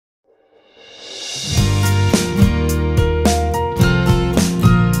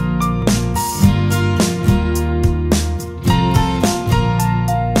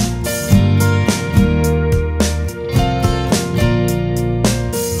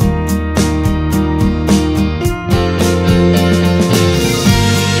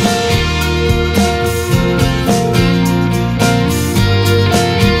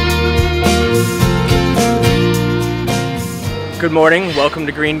Good morning, welcome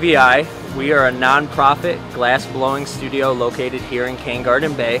to Green VI. We are a non-profit glass blowing studio located here in Cane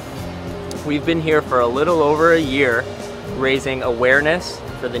Garden Bay. We've been here for a little over a year, raising awareness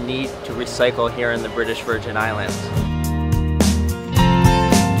for the need to recycle here in the British Virgin Islands.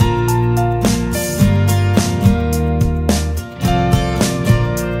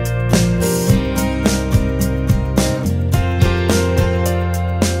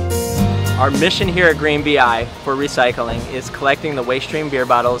 Our mission here at Green VI for recycling is collecting the waste stream beer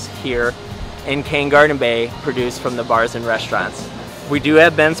bottles here in Cane Garden Bay produced from the bars and restaurants. We do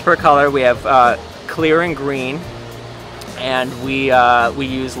have bins per color. We have clear and green, and we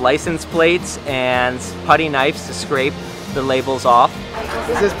use license plates and putty knives to scrape the labels off.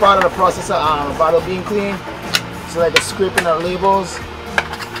 This is part of the process of bottle being clean. So like the scraping of labels.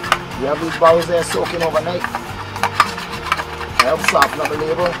 You have these bottles there soaking overnight. I help soften up the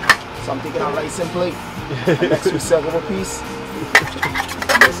label. So I'm taking a license plate, the next recyclable piece.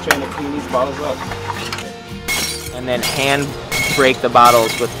 I'm just trying to clean these bottles up. And then hand break the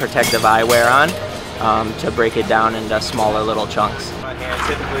bottles with protective eyewear on to break it down into smaller little chunks. On hand,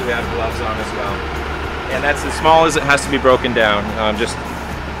 typically we have gloves on as well. And that's as small as it has to be broken down, just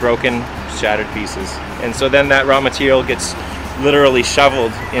broken, shattered pieces. And so then that raw material gets literally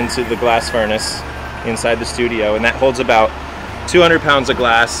shoveled into the glass furnace inside the studio, and that holds about 200 pounds of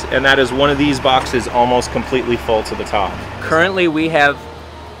glass, and that is one of these boxes almost completely full to the top. Currently we have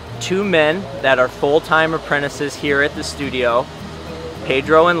 2 men that are full-time apprentices here at the studio,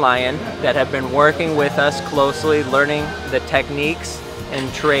 Pedro and Lion, that have been working with us closely, learning the techniques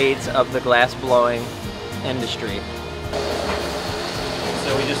and trades of the glass blowing industry.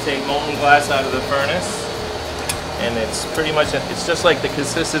 So we just take molten glass out of the furnace, and it's pretty much, it's just like the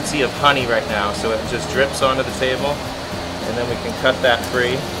consistency of honey right now, so it just drips onto the table. And then we can cut that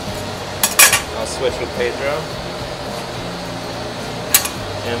free. I'll switch with Pedro.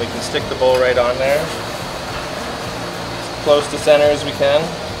 And we can stick the bowl right on there. As close to center as we can.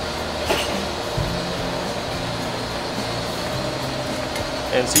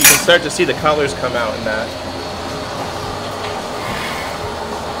 And so you can start to see the colors come out in that.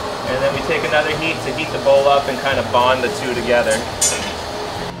 And then we take another heat to heat the bowl up and kind of bond the two together.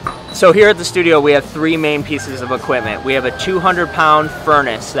 So here at the studio we have 3 main pieces of equipment. We have a 200-pound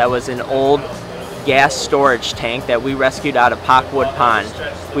furnace that was an old gas storage tank that we rescued out of Pockwood Pond.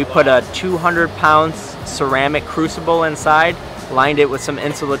 We put a 200-pound ceramic crucible inside, lined it with some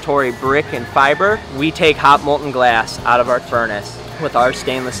insulatory brick and fiber. We take hot molten glass out of our furnace with our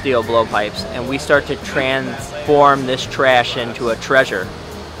stainless steel blowpipes, and we start to transform this trash into a treasure.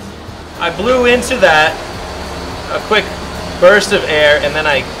 I blew into that a quick burst of air, and then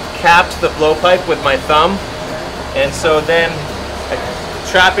I capped the blowpipe with my thumb, and so then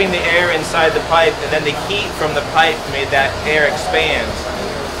trapping the air inside the pipe, and then the heat from the pipe made that air expand,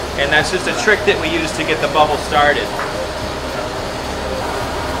 and that's just a trick that we use to get the bubble started.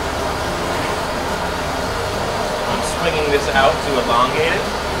 I'm swinging this out to elongate it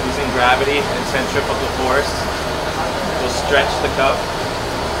using gravity and centrifugal force. We'll stretch the cup.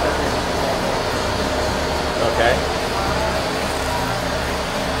 Okay.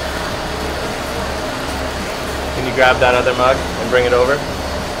 Can you grab that other mug and bring it over?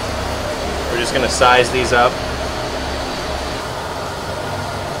 We're just going to size these up.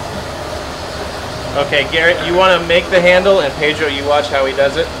 Okay, Garrett, you want to make the handle, and Pedro, you watch how he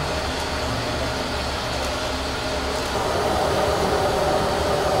does it.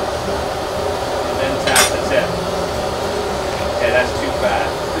 And then tap the tip. Okay, that's too fast.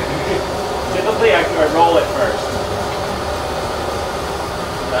 Typically, I roll it first.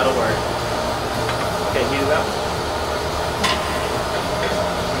 That'll work. Okay, heat it up.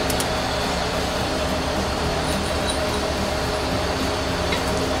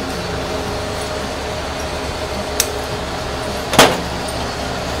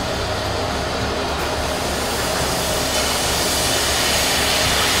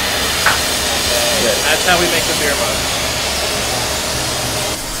 That's how we make the beer mug.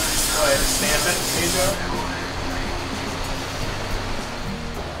 Go ahead and stamp it, Pedro.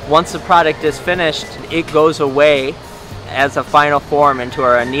 Once the product is finished, it goes away as a final form into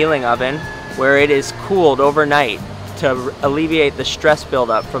our annealing oven, where it is cooled overnight to alleviate the stress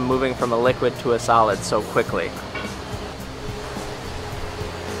buildup from moving from a liquid to a solid so quickly.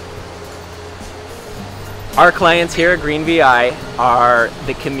 Our clients here at Green VI are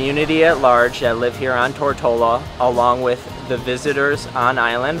the community at large that live here on Tortola, along with the visitors on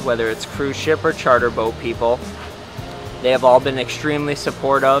island, whether it's cruise ship or charter boat people. They have all been extremely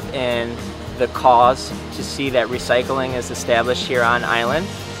supportive in the cause to see that recycling is established here on island.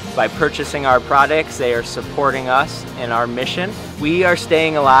 By purchasing our products, they are supporting us in our mission. We are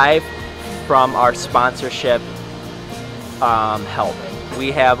staying alive from our sponsorship help.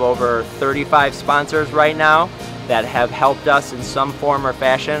 We have over 35 sponsors right now that have helped us in some form or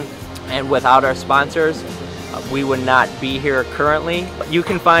fashion, and without our sponsors, we would not be here currently. You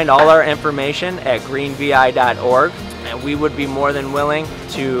can find all our information at greenvi.org, and we would be more than willing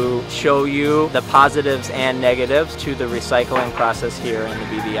to show you the positives and negatives to the recycling process here in the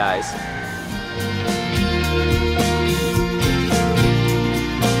BVIs.